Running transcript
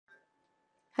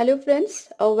Hello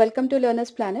friends, welcome to Learner's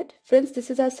Planet. Friends, this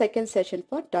is our second session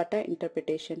for data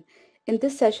interpretation. In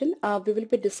this session, we will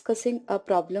be discussing a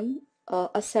problem,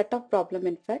 a set of problem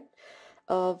in fact,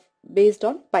 uh, based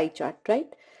on pie chart,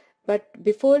 right? But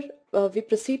before we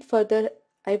proceed further,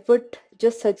 I would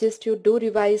just suggest you do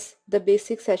revise the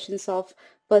basic sessions of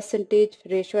percentage,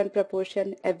 ratio and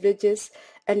proportion, averages,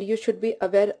 and you should be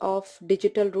aware of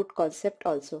digital root concept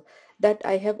also that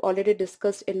I have already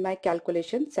discussed in my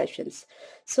calculation sessions.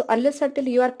 So unless until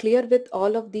you are clear with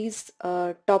all of these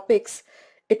topics,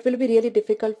 it will be really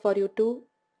difficult for you to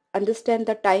understand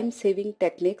the time saving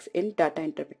techniques in data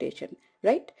interpretation,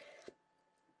 right?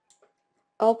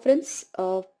 Friends,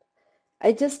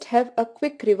 I just have a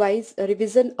quick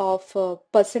revision of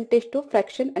percentage to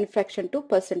fraction and fraction to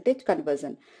percentage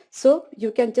conversion. So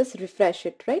you can just refresh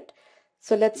it, right?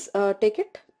 So let's take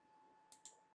it.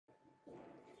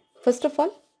 First of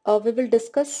all, we will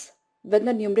discuss when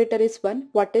the numerator is 1,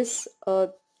 what is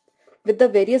with the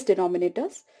various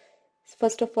denominators.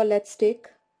 First of all, let's take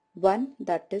 1,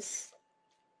 that is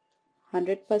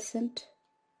 100%,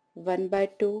 1 by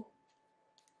 2,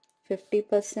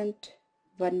 50%,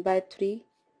 1 by 3,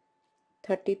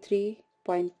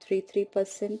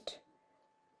 33.33%,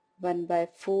 1 by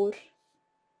 4,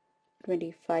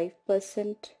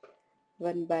 25%,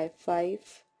 1 by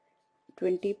 5,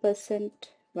 20%,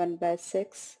 1 by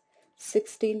 6,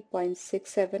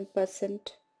 16.67%,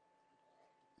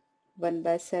 1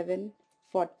 by 7,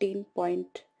 14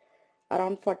 point,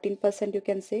 around 14% you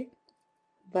can say,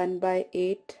 1 by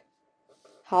 8,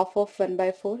 half of 1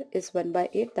 by 4 is 1 by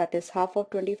 8, that is half of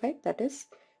 25, that is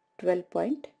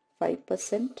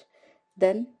 12.5%.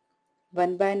 Then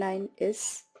 1 by 9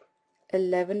 is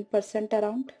 11%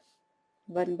 around,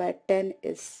 1 by 10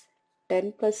 is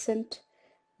 10%,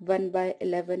 1 by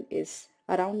 11 is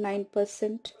around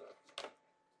 9%,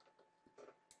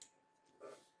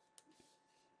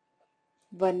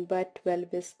 1 by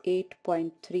 12 is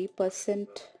 8.3%,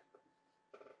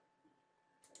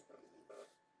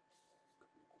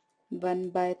 1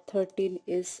 by 13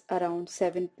 is around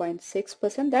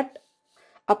 7.6%. That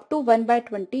up to 1 by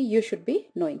 20 you should be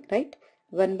knowing, right?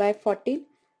 1 by 14,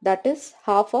 that is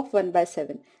half of 1 by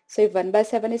 7. So if 1 by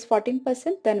 7 is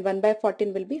 14%, then 1 by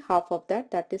 14 will be half of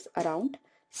that, that is around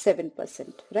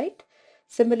 7%, right?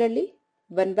 Similarly,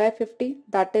 1 by 50,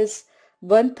 that is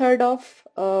one third of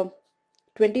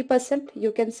 20%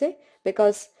 you can say,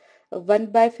 because 1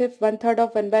 by 5, one third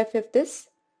of 1 by 5 is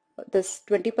this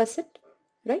 20%,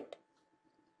 right?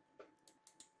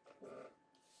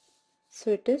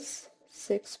 So it is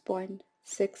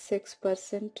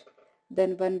 6.66%.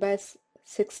 Then 1 by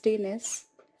 16 is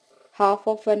half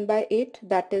of 1 by 8,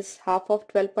 that is half of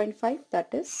 12.5,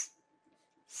 that is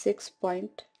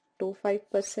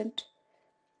 6.25%.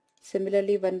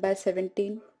 Similarly, 1 by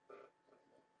 17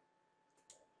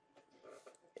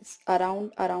 is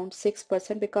around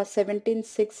 6%, because 17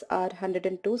 6 are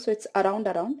 102, so it's around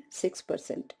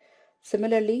 6%.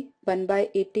 Similarly, 1 by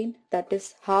 18, that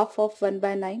is half of 1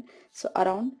 by 9, so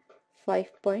around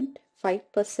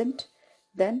 5.5%.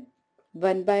 Then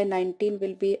 1 by 19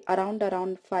 will be around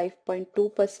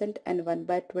 5.2%, and 1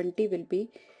 by 20 will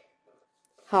be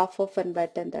half of 1 by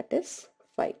 10, that is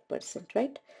 5%,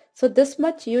 right? So this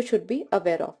much you should be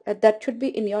aware of, and that should be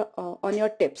in your on your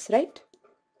tips, right?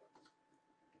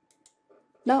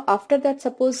 Now after that,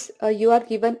 suppose you are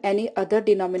given any other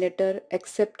denominator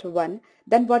except 1,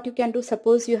 then what you can do,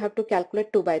 suppose you have to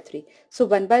calculate 2 by 3. So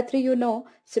 1 by 3 you know,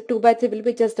 so 2 by 3 will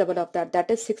be just double of that,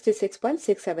 that is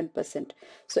 66.67%.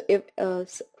 So if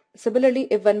similarly,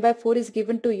 if 1 by 4 is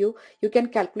given to you, you can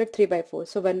calculate 3 by 4.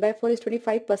 So 1 by 4 is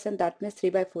 25%, that means 3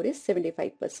 by 4 is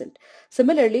 75%.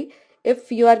 Similarly, if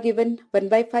you are given 1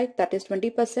 by 5, that is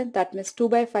 20%, that means 2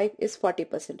 by 5 is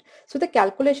 40%. So the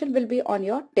calculation will be on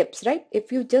your tips, right?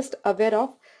 If you just aware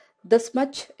of this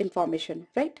much information,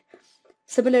 right?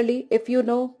 Similarly, if you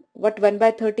know what 1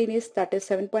 by 13 is, that is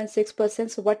 7.6%.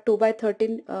 So what 2 by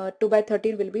 13, 2 by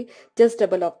 13 will be just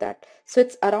double of that. So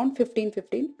it's around 15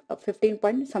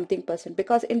 point something percent,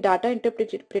 because in data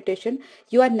interpretation,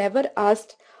 you are never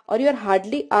asked, or you are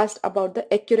hardly asked about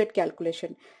the accurate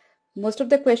calculation. Most of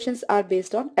the questions are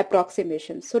based on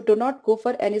approximation. So do not go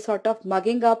for any sort of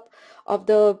mugging up of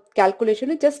the calculation.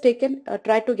 You just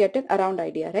try to get an around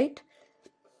idea, right?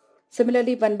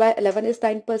 Similarly, 1 by 11 is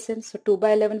 9%. So 2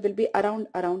 by 11 will be around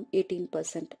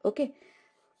 18%. Okay.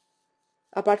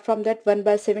 Apart from that, 1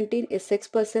 by 17 is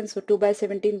 6%. So 2 by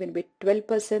 17 will be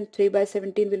 12%. 3 by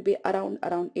 17 will be around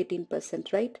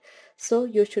 18%, right? So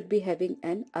you should be having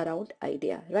an around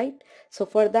idea, right? So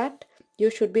for that, you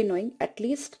should be knowing at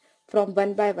least from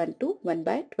 1 by 1 to 1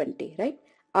 by 20, right?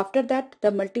 After that, the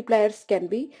multipliers can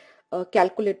be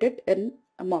calculated in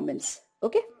moments.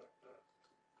 Okay.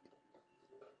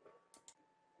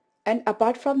 And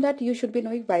apart from that, you should be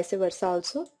knowing vice versa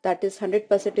also. That is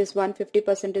 100% is 1,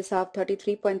 50% is half,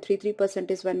 33.33%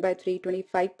 is 1 by 3,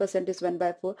 25% is 1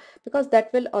 by 4, because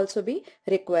that will also be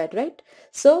required, right?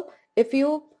 So if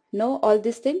you know all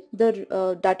these things,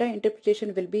 the data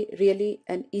interpretation will be really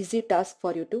an easy task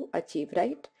for you to achieve,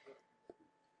 right?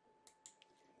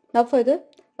 Now further,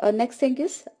 next thing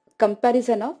is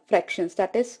comparison of fractions,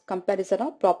 that is comparison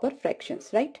of proper fractions,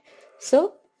 right?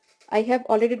 So I have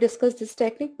already discussed this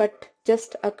technique, but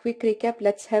just a quick recap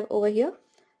let's have over here.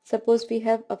 Suppose we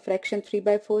have a fraction 3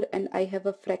 by 4 and I have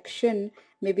a fraction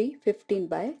maybe 15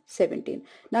 by 17.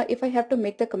 Now if I have to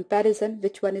make the comparison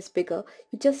which one is bigger,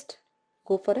 you just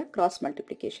go for a cross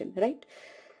multiplication, right?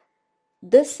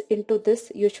 This into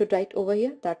this you should write over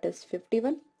here, that is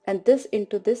 51, and this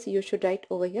into this you should write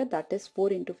over here, that is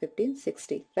 4 into 15,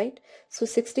 60, right? So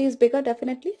 60 is bigger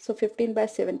definitely, so 15 by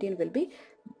 17 will be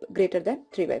greater than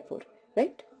 3 by 4,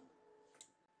 right?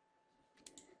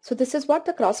 So this is what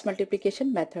the cross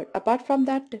multiplication method. Apart from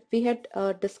that, we had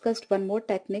discussed one more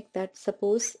technique, that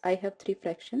suppose I have three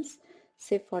fractions,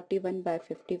 say 41 by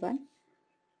 51,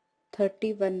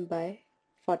 31 by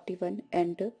 41,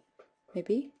 and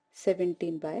maybe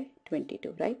 17 by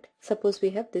 22, right? Suppose we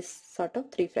have this sort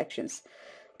of three fractions.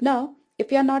 Now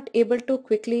if you are not able to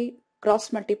quickly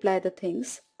cross multiply the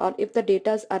things, or if the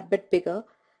data are a bit bigger,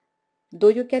 though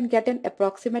you can get an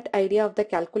approximate idea of the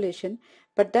calculation,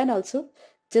 but then also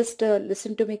just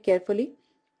listen to me carefully.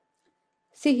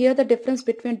 See, here the difference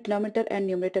between denominator and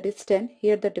numerator is 10.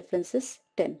 Here the difference is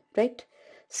 10, right?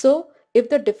 So if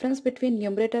the difference between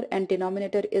numerator and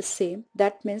denominator is same,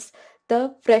 that means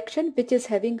the fraction which is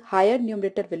having higher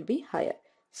numerator will be higher.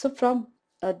 So from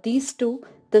these two,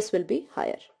 this will be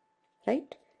higher,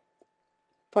 right?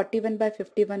 41 by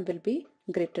 51 will be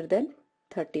greater than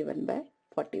 31 by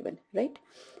 41, right?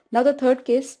 Now the third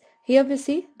case, here we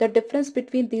see the difference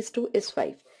between these two is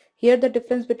 5. Here the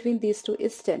difference between these two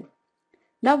is 10.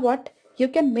 Now what? You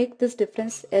can make this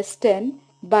difference as 10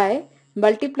 by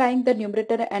multiplying the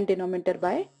numerator and denominator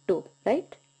by 2,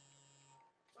 right?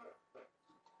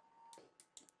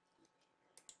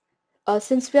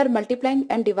 Since we are multiplying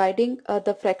and dividing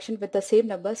the fraction with the same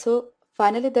number, so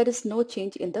finally there is no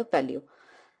change in the value.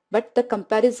 But the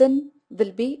comparison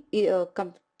will be,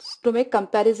 to make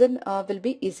comparison will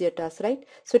be easier task, right?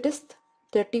 So it is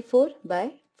 34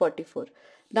 by 44.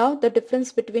 Now the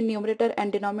difference between numerator and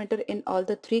denominator in all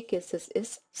the three cases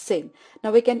is same.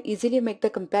 Now we can easily make the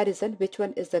comparison which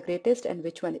one is the greatest and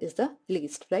which one is the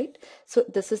least, right? So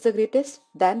this is the greatest,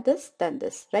 then this,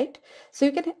 right? So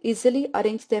you can easily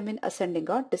arrange them in ascending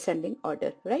or descending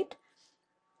order, right?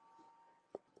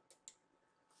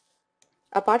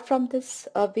 Apart from this,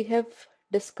 we have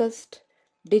discussed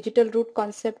digital root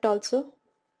concept also.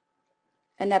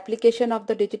 An application of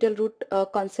the digital root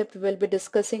concept we will be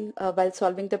discussing while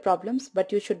solving the problems,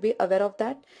 but you should be aware of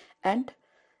that, and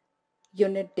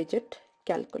unit digit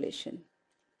calculation.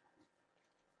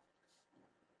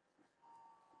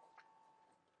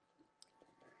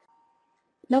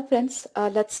 Now friends,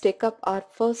 let's take up our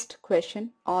first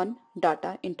question on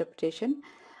data interpretation.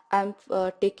 I'm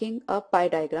taking a pie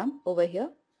diagram over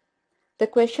here. The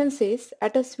question says,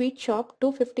 at a sweet shop,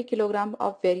 250 kilograms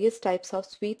of various types of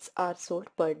sweets are sold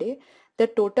per day. The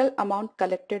total amount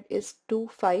collected is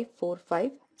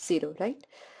 25450, right?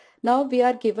 Now we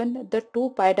are given the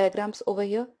two pie diagrams over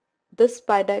here. This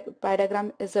pie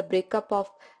diagram is a breakup of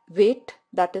weight,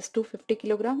 that is 250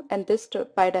 kilogram, and this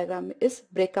pie diagram is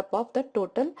breakup of the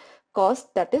total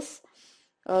cost that is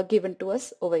given to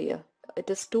us over here. It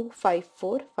is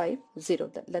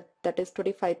 25450, that is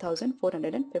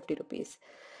 25,450 rupees.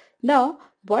 Now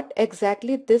what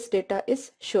exactly this data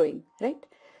is showing, right?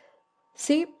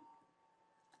 See,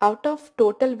 out of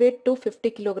total weight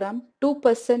 250 kilogram,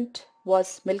 2%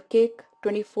 was milk cake,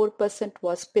 24%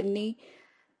 was pinni,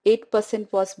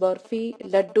 8% was burfi,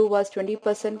 laddu was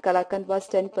 20%, kalakand was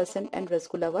 10%, and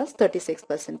rasgulla was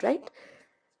 36%, right?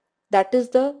 That is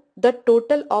the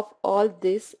total of all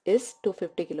this is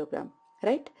 250 kilogram,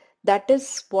 right? That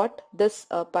is what this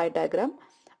pie diagram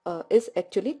is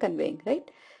actually conveying,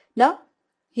 right? Now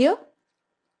here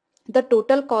the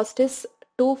total cost is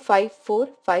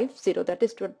 25450, that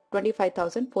is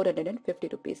 25,450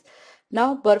 rupees.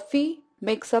 Now burfi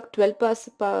makes up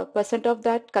 12% of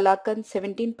that, kalakand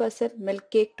 17%, milk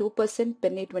cake 2%,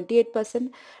 penny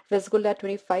 28%, rasgulla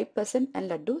 25%, and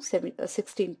laddu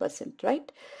 16%, right?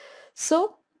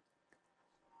 So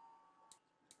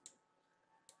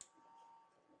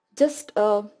just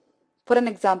for an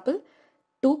example,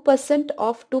 2%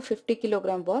 of 250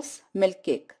 kilogram was milk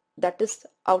cake, that is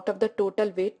out of the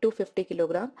total weight 250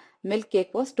 kilogram, milk cake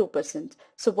was 2%.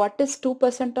 So what is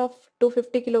 2% of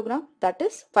 250 kilogram? That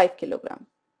is 5 kilogram.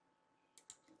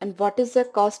 And what is the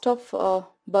cost of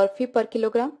burfi per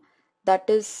kilogram? That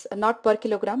is not per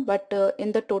kilogram, but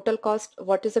in the total cost,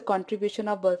 what is the contribution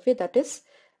of burfi? That is,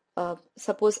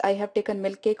 suppose I have taken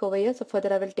milk cake over here, so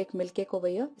further I will take milk cake over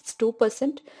here. It's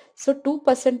 2%. So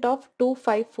 2% of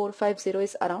 25450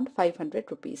 is around 500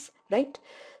 rupees, right?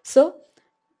 So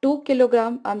 2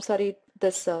 kilogram, I'm sorry,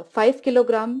 this 5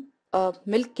 kilogram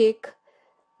milk cake,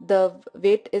 the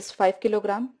weight is 5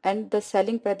 kilogram, and the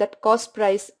selling price, that cost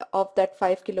price of that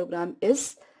 5 kilogram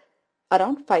is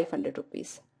around 500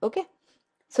 rupees. Okay,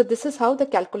 so this is how the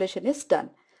calculation is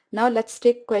done. Now let's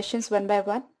take questions one by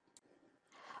one.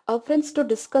 Friends, to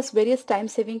discuss various time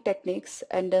saving techniques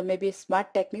and maybe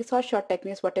smart techniques or short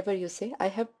techniques, whatever you say, I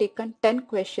have taken 10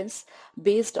 questions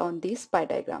based on these pie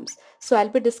diagrams. So I'll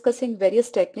be discussing various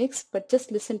techniques, but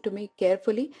just listen to me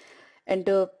carefully and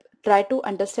try to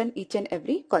understand each and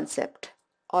every concept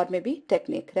or maybe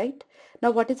technique, right?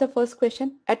 Now, what is the first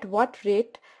question? At what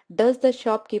rate does the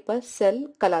shopkeeper sell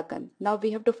kalakan? Now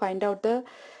we have to find out the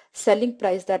selling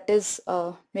price, that is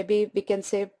maybe we can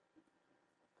say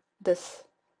this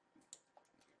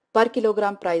per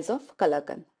kilogram price of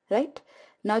kalakan, right?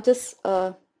 Now just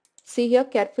see here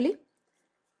carefully.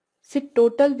 See,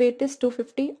 total weight is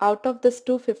 250. Out of this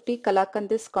 250,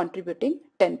 kalakan is contributing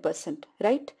 10%,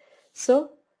 right?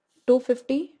 So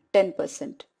 250,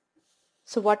 10%.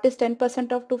 So what is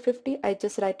 10% of 250? I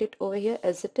just write it over here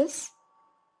as it is.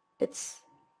 It's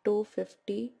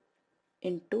 250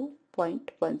 into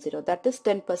 0.10. That is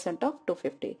 10% of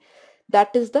 250.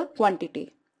 That is the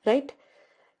quantity, right?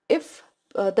 If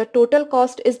the total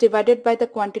cost is divided by the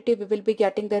quantity, we will be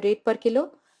getting the rate per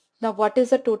kilo. Now what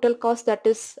is the total cost that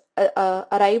is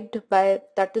arrived by,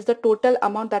 that is the total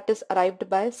amount that is arrived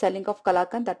by selling of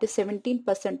kalakan, that is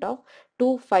 17% of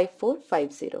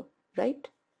 25450, right?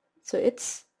 So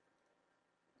it's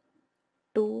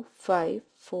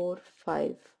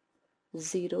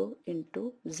 25450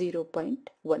 into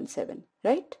 0.17,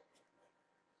 right?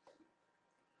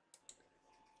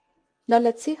 Now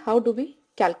let's see how do we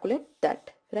calculate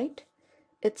that, right?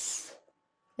 I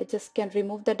just can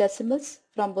remove the decimals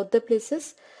from both the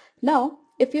places. Now,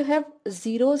 if you have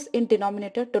zeros in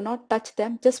denominator, do not touch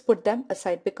them, just put them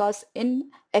aside, because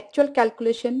in actual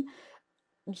calculation,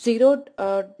 zeros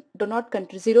do not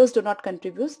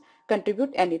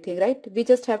contribute anything, right? We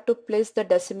just have to place the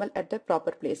decimal at the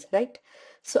proper place, right?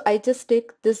 So I just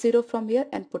take this 0 from here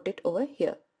and put it over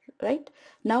here, right?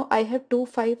 Now I have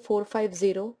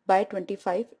 25450 by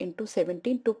 25 into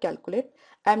 17 to calculate.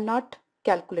 I'm not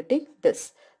calculating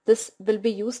this. This will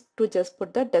be used to just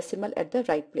put the decimal at the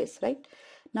right place, right?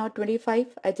 Now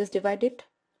 25, I just divide it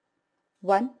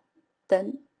 1,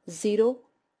 then 0,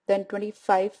 then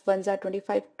 25, ones are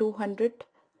 25, 200,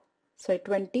 sorry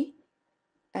 20,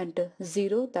 and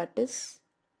 0, that is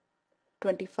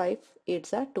 25,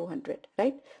 8s are 200,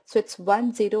 right? So it's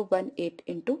 1018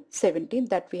 into 17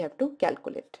 that we have to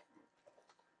calculate.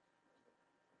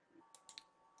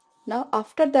 Now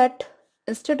after that,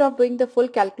 instead of doing the full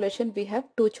calculation, we have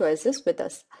two choices with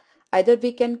us. Either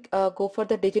we can go for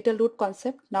the digital root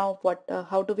concept. Now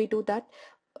how do we do that?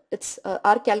 It's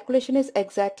our calculation is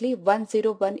exactly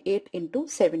 1018 into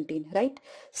 17, right?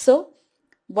 So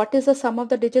what is the sum of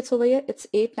the digits over here? It's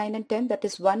 8, 9 and 10, that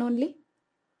is 1 only.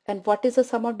 And what is the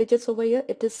sum of digits over here?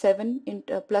 It is 7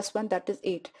 plus 1, that is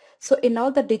 8. So in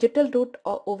all, the digital root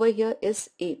over here is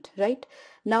 8, right?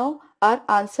 Now our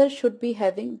answer should be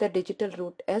having the digital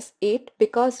root as 8,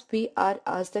 because we are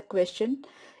asked the question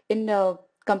in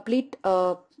complete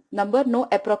number, no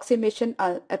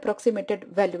approximated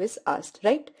value is asked,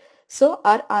 right? So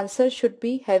our answer should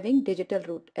be having digital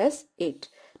root as 8.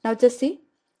 Now just see,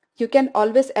 you can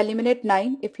always eliminate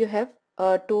 9 if you have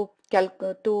to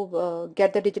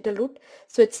get the digital root.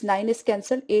 So it's 9 is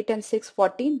cancelled, 8 and 6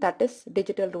 14, that is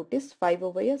digital root is 5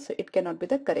 over here, so it cannot be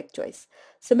the correct choice.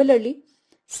 Similarly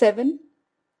 7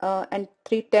 and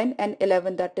 3 10 and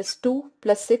 11, that is 2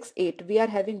 plus 6 8, we are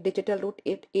having digital root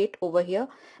 8 over here.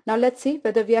 Now let's see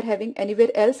whether we are having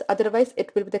anywhere else, otherwise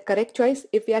it will be the correct choice.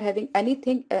 If we are having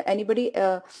anything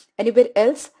anywhere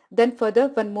else, then further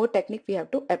one more technique we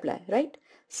have to apply, right?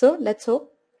 So let's hope.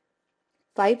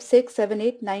 5, 6, 7,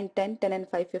 8, 9, 10, 10 and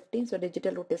 5, 15. So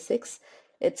digital root is 6.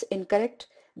 It's incorrect.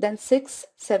 Then 6,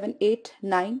 7, 8,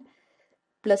 9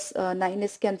 plus 9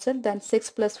 is cancelled. Then 6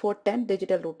 plus 4, 10.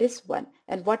 Digital root is 1.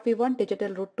 And what we want,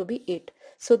 digital root to be 8.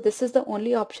 So this is the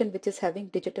only option which is having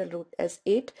digital root as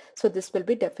 8. So this will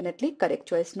be definitely correct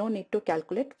choice. No need to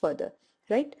calculate further,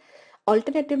 right?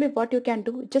 Alternatively, what you can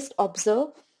do, just observe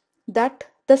that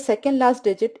the second last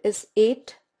digit is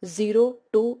 8, 0,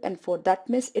 2 and 4. That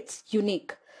means it's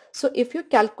unique. So if you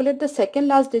calculate the second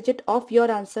last digit of your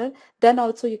answer, then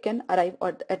also you can arrive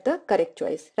at the correct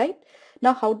choice, right?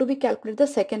 Now how do we calculate the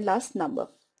second last number?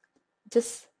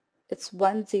 Just it's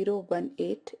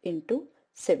 1018 into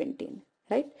 17,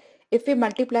 right? If we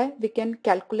multiply, we can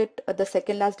calculate the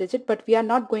second last digit, but we are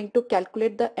not going to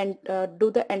calculate the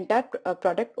do the entire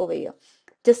product over here.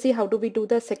 Just see how do we do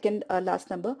the second last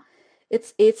number.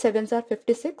 It's 8 sevens are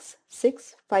 56,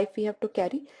 6, 5 we have to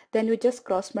carry. Then you just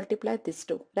cross multiply these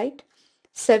two, right?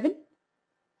 7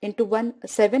 into 1,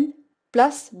 7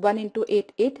 plus 1 into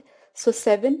 8, 8. So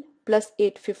 7 plus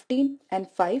 8, 15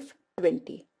 and 5,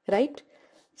 20, right?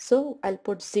 So I'll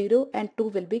put 0 and 2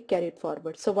 will be carried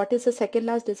forward. So what is the second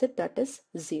last digit? That is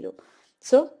 0.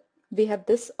 So we have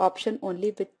this option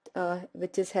only with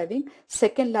which is having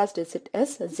second last digit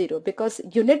as 0, because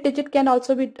unit digit can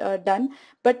also be done,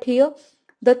 but here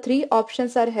the three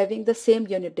options are having the same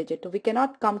unit digit. We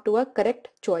cannot come to a correct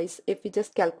choice if we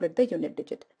just calculate the unit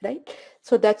digit, right?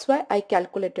 So that's why I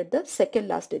calculated the second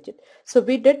last digit. So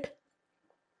we did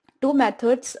two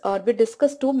methods, or we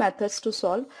discussed two methods to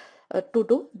solve to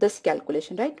do this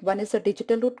calculation, right? One is the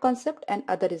digital root concept and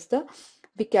other is the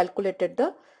we calculated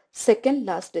the second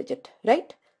last digit,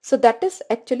 right? So that is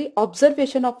actually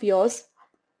observation of yours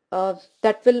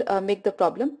that will make the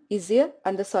problem easier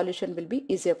and the solution will be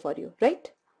easier for you, right?